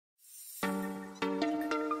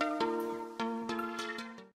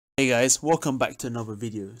Hey guys, welcome back to another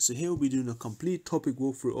video. So here we'll be doing a complete topic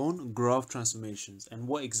walkthrough on graph transformations and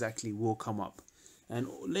what exactly will come up. And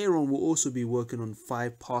later on we'll also be working on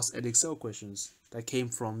 5 past Edexcel questions that came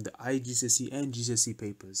from the IGCSE and GCSE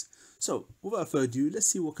papers. So without further ado,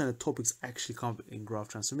 let's see what kind of topics actually come up in graph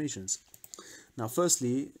transformations. Now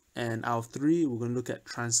firstly, and out of 3, we're going to look at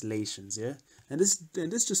translations, yeah? And this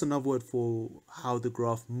is just another word for how the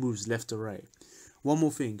graph moves left to right. One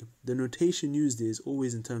more thing, the notation used is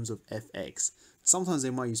always in terms of fx. Sometimes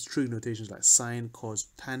they might use trig notations like sine, cos,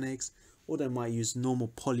 tan x, or they might use normal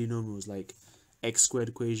polynomials like x squared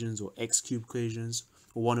equations or x cubed equations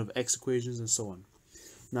or 1 of x equations and so on.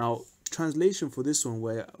 Now, translation for this one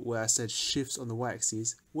where I said shifts on the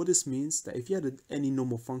y-axis, what this means that if you had any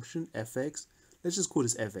normal function, fx, let's just call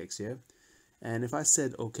this fx, yeah? And if I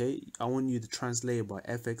said, okay, I want you to translate it by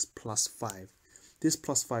fx plus 5. This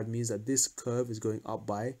plus 5 means that this curve is going up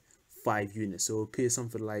by 5 units. So it will appear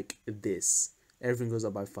something like this. Everything goes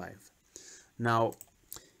up by 5. Now,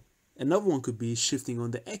 another one could be shifting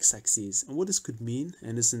on the x-axis. And what this could mean,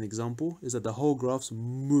 and this is an example, is that the whole graph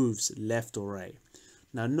moves left or right.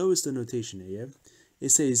 Now, notice the notation here, yeah? It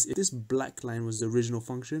says if this black line was the original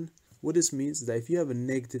function, what this means is that if you have a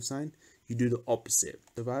negative sign, you do the opposite.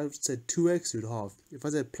 If I said 2x, you would halve. If I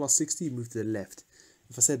said plus 60, you move to the left.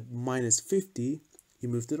 If I said minus 50, you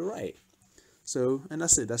move to the right. So, and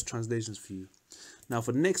that's it, that's translations for you. Now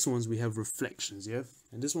for the next ones, we have reflections, yeah?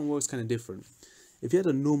 And this one works kind of different. If you had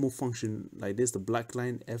a normal function like this, the black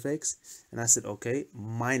line fx, and I said, okay,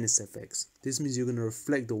 minus fx. This means you're going to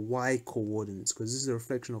reflect the y coordinates because this is a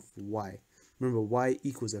reflection of y. Remember, y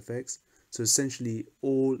equals fx. So essentially,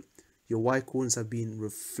 all your y coordinates have been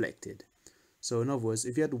reflected. So in other words,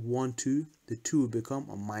 if you had 1, 2, the 2 would become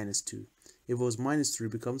a minus 2. If it was minus 3,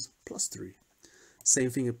 it becomes plus 3.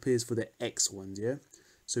 Same thing appears for the x ones, yeah?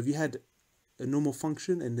 So if you had a normal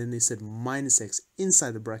function and then they said minus x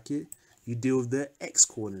inside the bracket, you deal with the x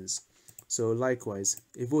coordinates. So likewise,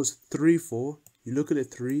 if it was 3, 4, you look at a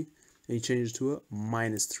 3 and you change it to a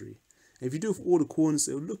minus 3. And if you do it for all the coordinates,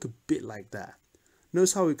 it will look a bit like that.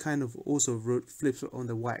 Notice how it kind of also flips on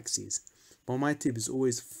the y-axis. But my tip is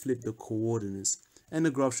always flip the coordinates and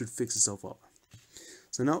the graph should fix itself up.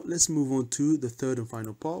 So now let's move on to the third and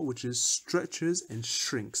final part, which is stretches and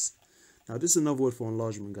shrinks. Now this is another word for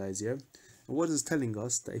enlargement, guys, yeah? And what it's telling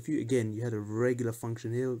us that if you, again, you had a regular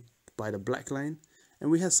function here by the black line,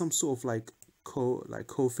 and we had some sort of like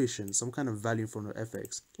coefficient, some kind of value from the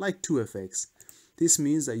fx, like 2fx. This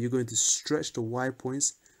means that you're going to stretch the y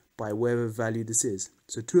points by whatever value this is.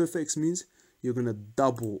 So 2fx means you're going to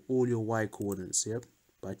double all your y coordinates, yep,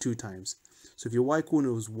 by 2 times. So if your y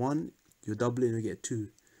coordinate was 1, you double it and you get 2.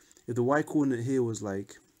 If the y coordinate here was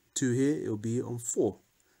like 2 here, it will be on 4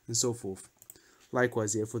 and so forth.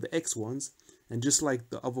 Likewise here for the x ones, and just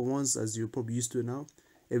like the other ones as you're probably used to it now,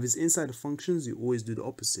 if it's inside the functions, you always do the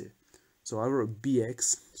opposite. So I wrote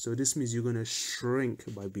bx, so this means you're going to shrink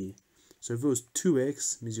by b. So if it was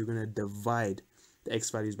 2x, means you're going to divide the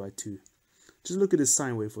x values by 2. Just look at this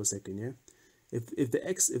sine wave for a second, yeah? If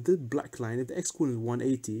the black line, if the x coordinate is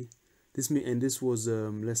 180, this mean, and this was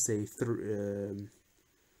let's say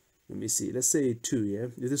let me see, let's say 2, yeah?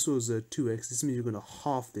 If this was 2x, this means you're going to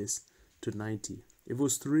half this to 90. If it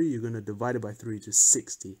was 3, you're going to divide it by 3 to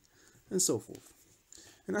 60, and so forth.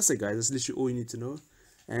 And that's it, guys. That's literally all you need to know.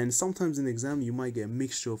 And sometimes in the exam, you might get a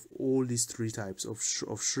mixture of all these 3 types of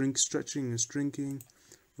stretching and shrinking,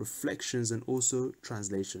 reflections, and also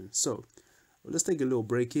translation. So let's take a little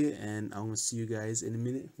break here, and I'm going to see you guys in a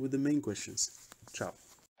minute with the main questions. Ciao.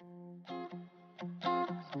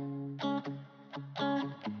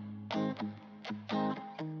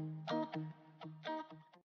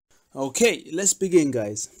 Okay, let's begin,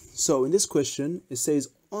 guys. So in this question, it says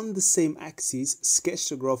on the same axis, sketch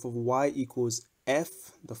the graph of y equals f,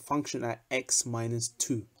 the function at x minus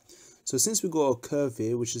 2. So since we got a curve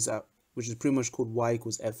here, which is pretty much called y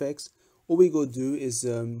equals fx, all we go do is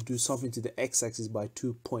do something to the x-axis by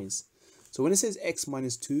 2 points. So when it says x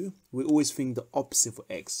minus 2, we always think the opposite for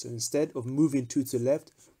x. So instead of moving 2 to the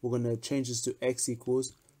left, we're going to change this to x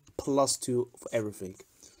equals plus 2 for everything.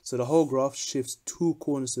 So the whole graph shifts 2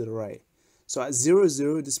 coordinates to the right. So at 0,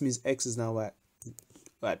 0, this means x is now at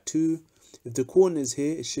 2. If the coordinate is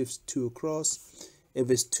here, it shifts 2 across. If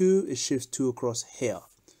it's 2, it shifts 2 across here.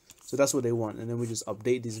 So that's what they want. And then we just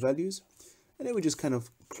update these values. And then we just kind of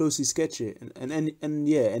closely sketch it. And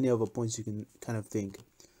yeah, any other points you can kind of think.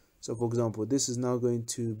 So for example, this is now going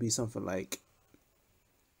to be something like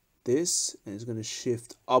this. And it's going to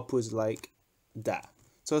shift upwards like that.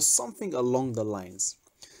 So something along the lines.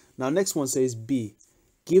 Now next one says B.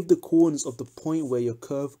 Give the coordinates of the point where your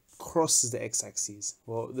curve crosses the x-axis?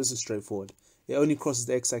 Well, this is straightforward. It only crosses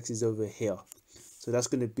the x-axis over here. So that's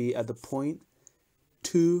going to be at the point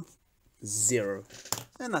 2, 0.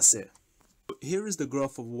 And that's it. Here is the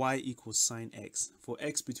graph of y equals sine x for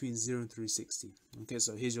x between 0 and 360. Okay,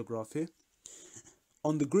 so here's your graph here.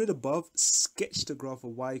 On the grid above, sketch the graph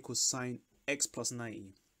of y equals sine x plus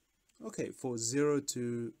 90. Okay, for 0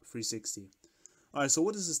 to 360. Alright, so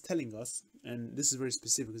what is this telling us? And this is very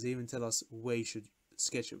specific because they even tell us where you should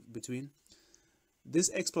sketch it between.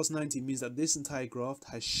 This x plus 90 means that this entire graph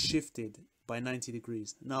has shifted by 90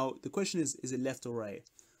 degrees. Now, the question is it left or right?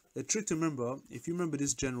 The trick to remember, if you remember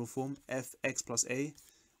this general form, fx plus a,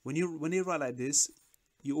 when you write like this,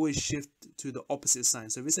 you always shift to the opposite sign.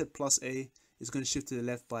 So if it said plus a, it's going to shift to the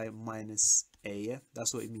left by minus a, yeah?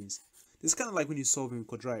 That's what it means. This is kind of like when you're solving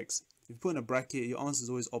quadratics. If you put in a bracket, your answer is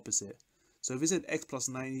always opposite. So if it said x plus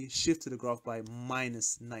 90, shift to the graph by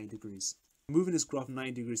minus 90 degrees. Moving this graph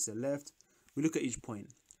 90 degrees to the left, we look at each point.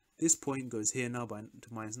 This point goes here now to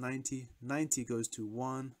minus 90. 90 goes to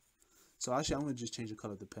 1. So actually, I'm going to just change the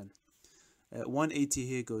color of the pen. 180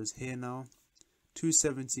 here goes here now.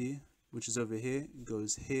 270, which is over here,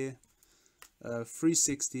 goes here.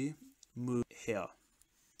 360, move here.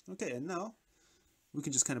 Okay, and now we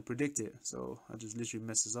can just kind of predict it. So I just literally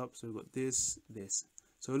mess this up. So we've got this, this.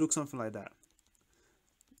 So it looks something like that.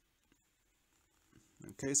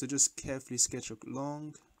 Okay, so just carefully sketch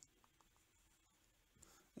along.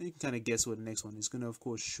 And you can kind of guess what the next one is going to, of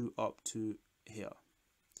course, shoot up to here.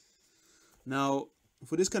 Now,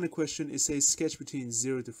 for this kind of question, it says sketch between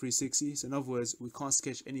 0 to 360. So in other words, we can't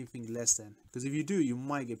sketch anything less than. Because if you do, you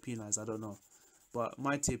might get penalized. I don't know. But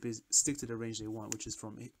my tip is stick to the range they want, which is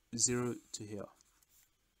from 0 to here.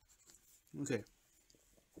 Okay.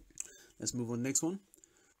 Let's move on to the next one.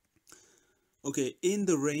 Okay, in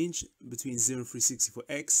the range between 0 and 360 for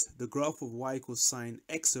x, the graph of y equals sine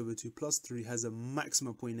x over 2 plus 3 has a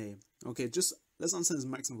maximum point A. Okay, just let's understand this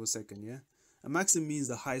maximum for a second, yeah? A maximum means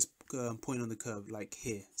the highest point on the curve, like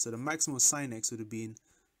here. So the maximum of sine x would have been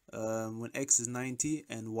when x is 90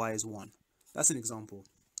 and y is 1. That's an example.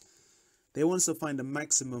 They want us to find the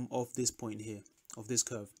maximum of this point here, of this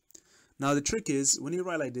curve. Now the trick is, when you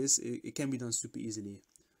write like this, it can be done super easily.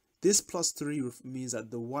 This plus 3 means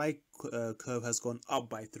that the y curve has gone up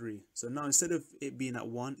by 3. So now instead of it being at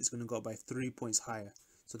 1, it's going to go up by 3 points higher.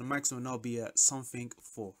 So the maximum will now be at something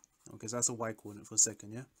 4. Okay, so that's a y coordinate for a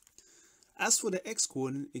second, yeah? As for the x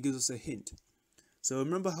coordinate, it gives us a hint. So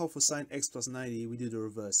remember how for sine x plus 90, we do the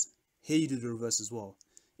reverse. Here you do the reverse as well.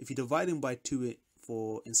 If you're dividing by 2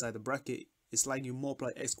 for inside the bracket, it's like you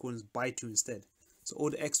multiply x coordinates by 2 instead. So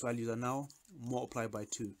all the x values are now multiplied by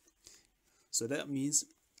 2. So that means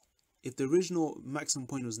if the original maximum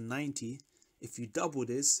point was 90, if you double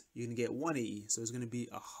this, you're going to get 180. So it's going to be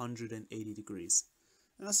 180 degrees.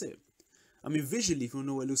 And that's it. I mean, visually, if you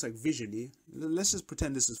know what it looks like visually, let's just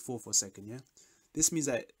pretend this is 4 for a second, yeah? This means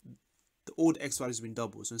that all the x values have been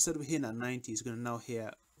doubled. So instead of hitting at 90, it's going to now hit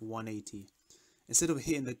at 180. Instead of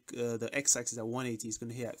hitting the x-axis at 180, it's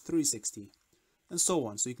going to hit at 360. And so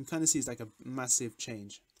on. So you can kind of see it's like a massive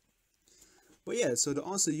change. But yeah, so the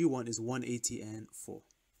answer you want is 180 and 4.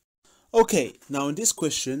 Okay, now in this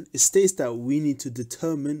question, it states that we need to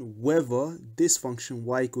determine whether this function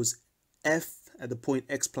y equals f at the point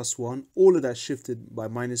x plus 1, all of that shifted by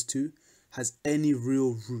minus 2, has any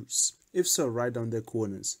real roots. If so, write down their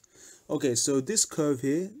coordinates. Okay, so this curve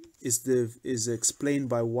here is explained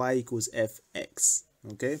by y equals fx.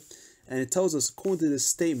 Okay, and it tells us according to this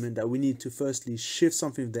statement that we need to firstly shift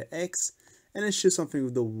something with the x and then shift something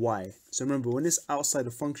with the y. So remember, when it's outside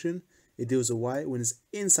the function, it deals with y. When it's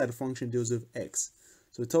inside the function, it deals with x.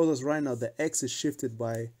 So it tells us right now that x is shifted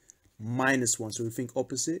by minus 1. So we think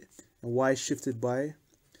opposite. And y shifted by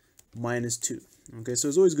minus 2. Okay, so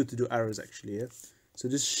it's always good to do arrows actually, yeah? So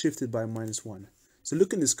this shifted by minus 1. So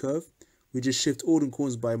look in this curve. We just shift all the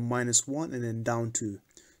coordinates by minus 1 and then down 2.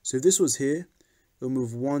 So if this was here, we'll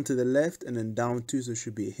move 1 to the left and then down 2. So it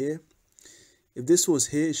should be here. If this was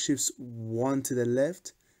here, it shifts 1 to the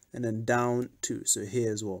left and then down 2. So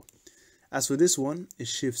here as well. As for this one, it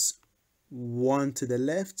shifts 1 to the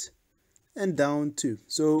left and down 2.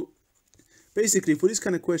 So basically, for these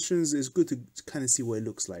kind of questions, it's good to kind of see what it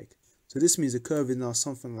looks like. So this means the curve is now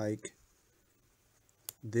something like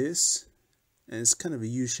this. And it's kind of a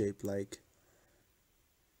U shape like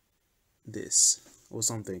this or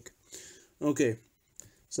something. Okay,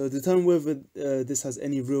 so determine whether this has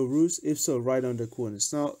any real roots. If so, write down the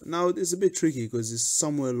coordinates. Now it's a bit tricky because it's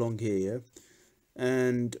somewhere along here, yeah?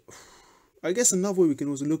 And I guess another way we can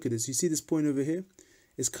also look at this, you see this point over here?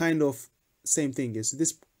 It's kind of same thing. Yeah? So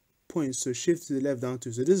this point, so shift to the left down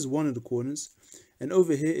 2. So this is one of the coordinates. and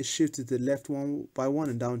over here it shifted to the left 1 by 1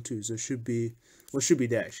 and down 2, so it should be, well, it should be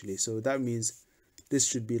there actually. So that means this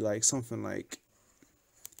should be like something like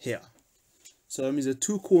here. So that means the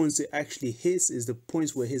 2 coordinates it actually hits is the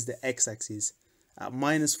points where it hits the x-axis at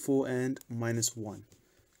 -4 and -1.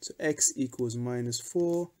 So x equals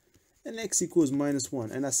 -4 and x equals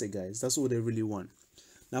 -1, and that's it, guys. That's all they really want.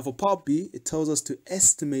 Now for part B, it tells us to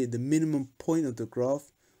estimate the minimum point of the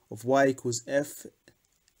graph of y equals f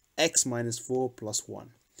x -4 plus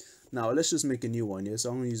 1. Now let's just make a new one here. So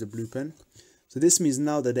I'm going to use a blue pen. So this means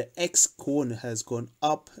now that the x coordinate has gone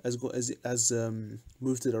up, has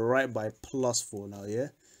moved to the right by +4 now, yeah?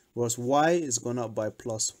 Whereas y is gone up by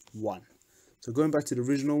 +1. So going back to the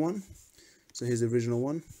original one. So here's the original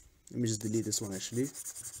one. Let me just delete this one actually.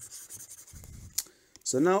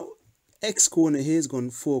 So now x coordinate here has gone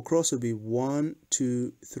 4 across, so it'll be 1,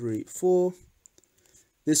 2, 3, 4.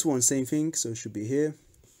 This one, same thing, so it should be here.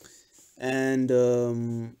 And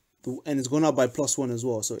it's gone up by +1 as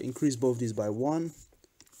well, so increase both these by 1,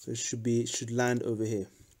 so it should land over here.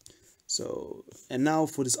 So, and now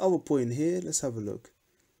for this other point here, let's have a look.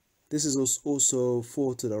 This is also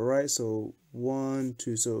 4 to the right, so 1,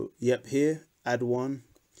 2, so yep, here add 1.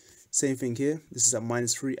 Same thing here, this is at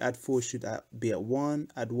 -3, add 4 should be at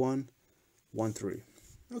 1, add 1, 1, 3.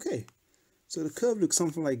 Okay, so the curve looks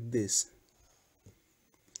something like this.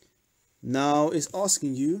 Now it's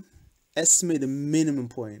asking you estimate the minimum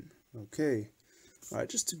point. Okay, all right,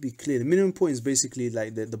 just to be clear, the minimum point is basically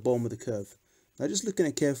like the bottom of the curve. Now just looking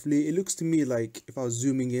at it carefully, it looks to me like if I was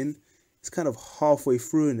zooming in, it's kind of halfway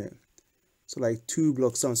through in it, so like 2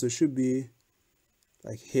 blocks down, so it should be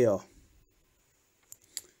like here.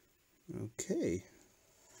 Okay,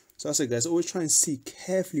 so that's it, guys. Always try and see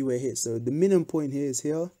carefully where it hits. So the minimum point here is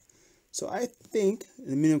here, so I think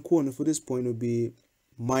the minimum coordinate for this point would be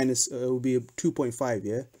it will be 2.5,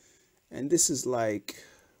 yeah, and this is like,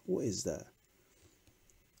 what is that?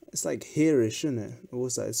 It's like here-ish, isn't it? Or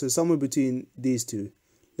what's that? So somewhere between these two.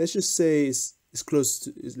 Let's just say it's close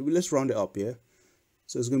to, let's round it up, yeah?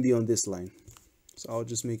 So it's going to be on this line. So I'll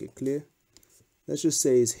just make it clear. Let's just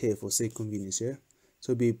say it's here for sake of convenience, yeah?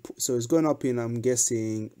 So it's going up in, I'm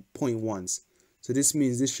guessing, 0.1s. So this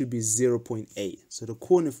means this should be 0.8. So the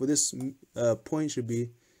coordinate for this point should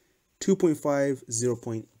be 2.5,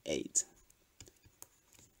 0.8.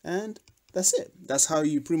 And that's it. That's how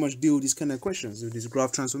you pretty much deal with these kind of questions, with these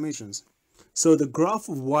graph transformations. So the graph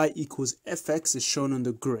of y equals fx is shown on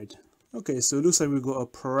the grid. Okay, so it looks like we've got a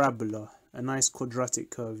parabola, a nice quadratic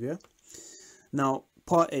curve, yeah? Now,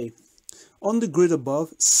 part A. On the grid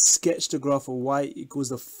above, sketch the graph of y equals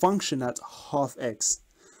the function at half x.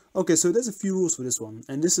 Okay, so there's a few rules for this one,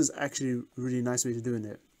 and this is actually a really nice way to doing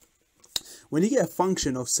it. When you get a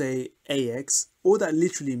function of, say, ax, all that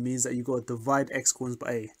literally means that you got to divide x coordinates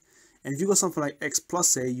by a. And if you got something like x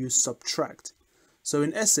plus a, you subtract. So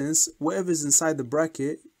in essence, whatever is inside the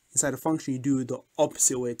bracket, inside the function, you do the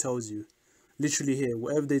opposite way it tells you. Literally here,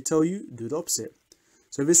 whatever they tell you, do the opposite.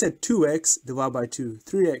 So if it said 2x, divide by 2,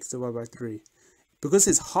 3x, divide by 3. Because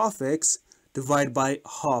it's half x, divide by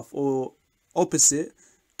half, or opposite,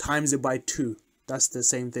 times it by 2. That's the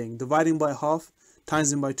same thing. Dividing by half,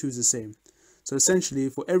 times it by 2 is the same. So essentially,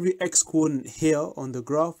 for every x coordinate here on the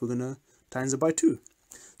graph, we're going to times it by 2.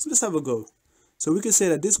 So let's have a go. So we can say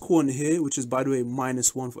that this coordinate here, which is, by the way,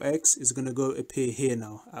 -1 for x, is going to go appear here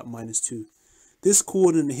now at -2. This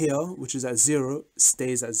coordinate here, which is at 0,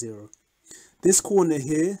 stays at 0. This coordinate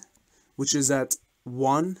here, which is at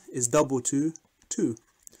 1, is double to 2.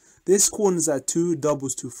 This coordinate is at 2,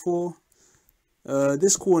 doubles to 4.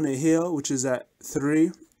 This coordinate here, which is at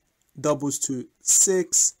 3, doubles to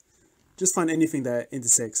 6. Just find anything that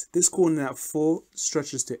intersects. This coordinate at 4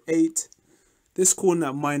 stretches to 8. This coordinate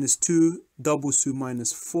at -2 doubles to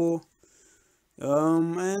 -4.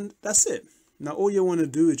 And that's it. Now all you want to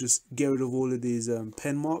do is just get rid of all of these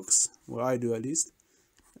pen marks, well, I do at least.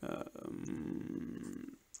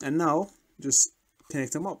 And now just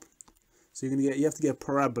connect them up. So you have to get a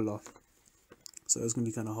parabola. So it's gonna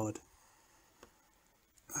be kind of hard.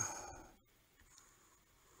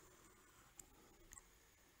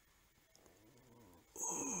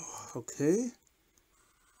 Okay,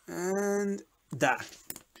 and that.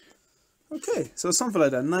 Okay, so something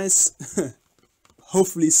like that. Nice,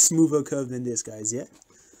 hopefully smoother curve than this, guys. Yeah.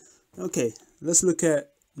 Okay, let's look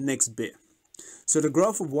at next bit. So the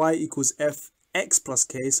graph of y equals fx plus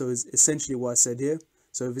k. So is essentially what I said here.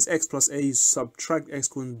 So if it's x plus a, you subtract x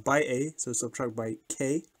coordinate by a. So subtract by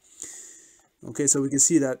k. Okay, so we can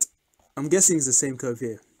see that. I'm guessing it's the same curve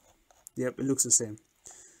here. Yep, it looks the same.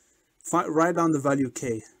 Write down the value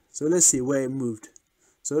k. So let's see where it moved.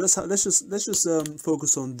 So let's just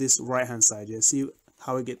focus on this right hand side. Yeah, see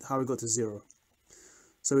how it got to 0.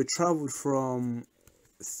 So it traveled from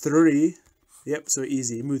 3. Yep, so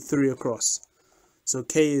easy. It moved 3 across. So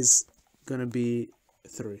k is gonna be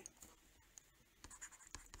 3.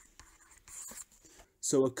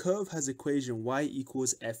 So a curve has equation y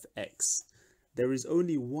equals fx. There is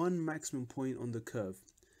only one maximum point on the curve.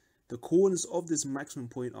 The coordinates of this maximum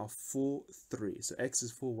point are 4, 3. So x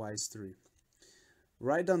is 4, y is 3.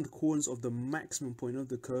 Write down the coordinates of the maximum point of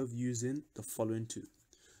the curve using the following two.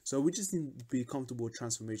 So we just need to be comfortable with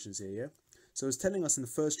transformations here, yeah? So it's telling us in the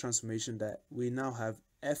first transformation that we now have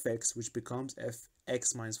fx, which becomes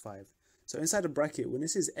fx minus 5. So inside the bracket, when it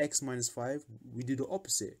says x minus 5, we do the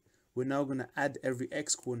opposite. We're now going to add every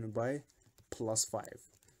x coordinate by plus 5.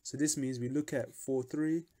 So this means we look at 4,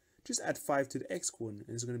 3, just add 5 to the x coordinate,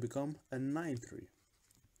 and it's going to become a 9, 3.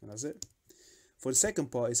 And that's it. For the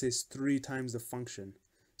second part, it says 3 times the function.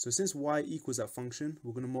 So since y equals that function,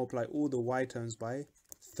 we're going to multiply all the y terms by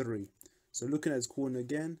 3. So looking at its coordinate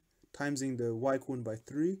again, timesing the y coordinate by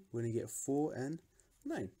 3, we're going to get 4 and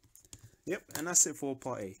 9. Yep, and that's it for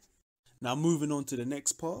part A. Now moving on to the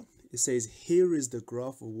next part, it says here is the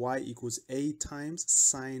graph of y equals a times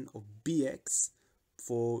sine of bx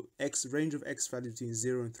for x range of x value between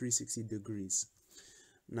 0 and 360 degrees.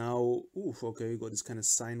 Now, okay, we got this kind of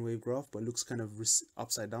sine wave graph, but it looks kind of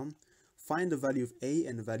upside down. Find the value of a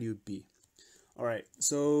and the value of b. Alright,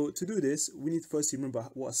 so to do this, we need to first remember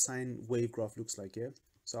what a sine wave graph looks like, yeah?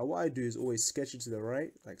 So what I do is always sketch it to the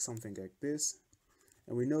right, like something like this.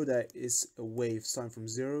 And we know that it's a wave starting from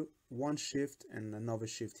 0, one shift and another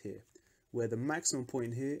shift here, where the maximum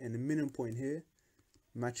point here and the minimum point here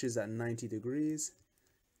matches at 90 degrees.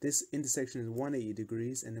 This intersection is 180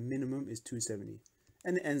 degrees and the minimum is 270.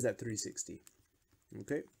 And it ends at 360.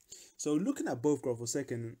 Okay, so looking at both graphs for a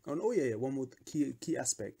second, one more key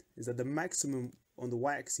aspect is that the maximum on the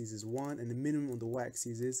y-axis is 1 and the minimum on the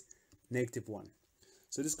y-axis is -1.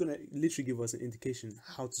 So this is going to literally give us an indication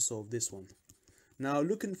how to solve this one. Now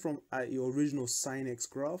looking at your original sine x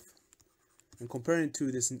graph and comparing it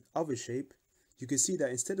to this other shape, you can see that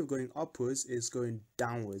instead of going upwards, it's going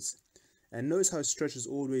downwards. And notice how it stretches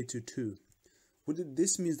all the way to 2.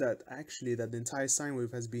 This means that actually the entire sine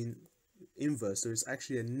wave has been inverse, so it's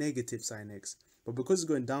actually a negative sine x. But because it's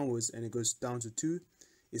going downwards and it goes down to 2,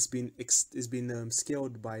 it's been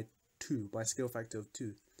scaled by 2, by a scale factor of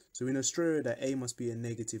 2. So we know straight away that a must be a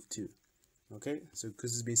 -2. Okay, so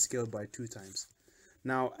because it's been scaled by 2 times.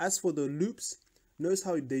 Now as for the loops, notice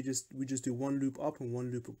how we just do one loop up and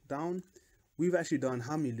one loop down. We've actually done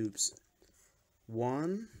how many loops?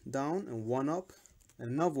 1 down and 1 up,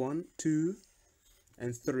 and another one, 2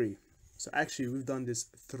 and 3. So actually we've done this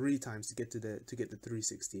 3 times to get the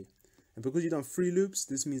 360. And because you've done 3 loops,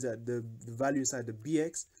 this means that the value inside the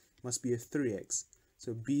bx must be a 3x.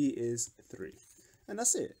 So b is 3. And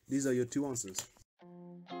that's it. These are your 2 answers.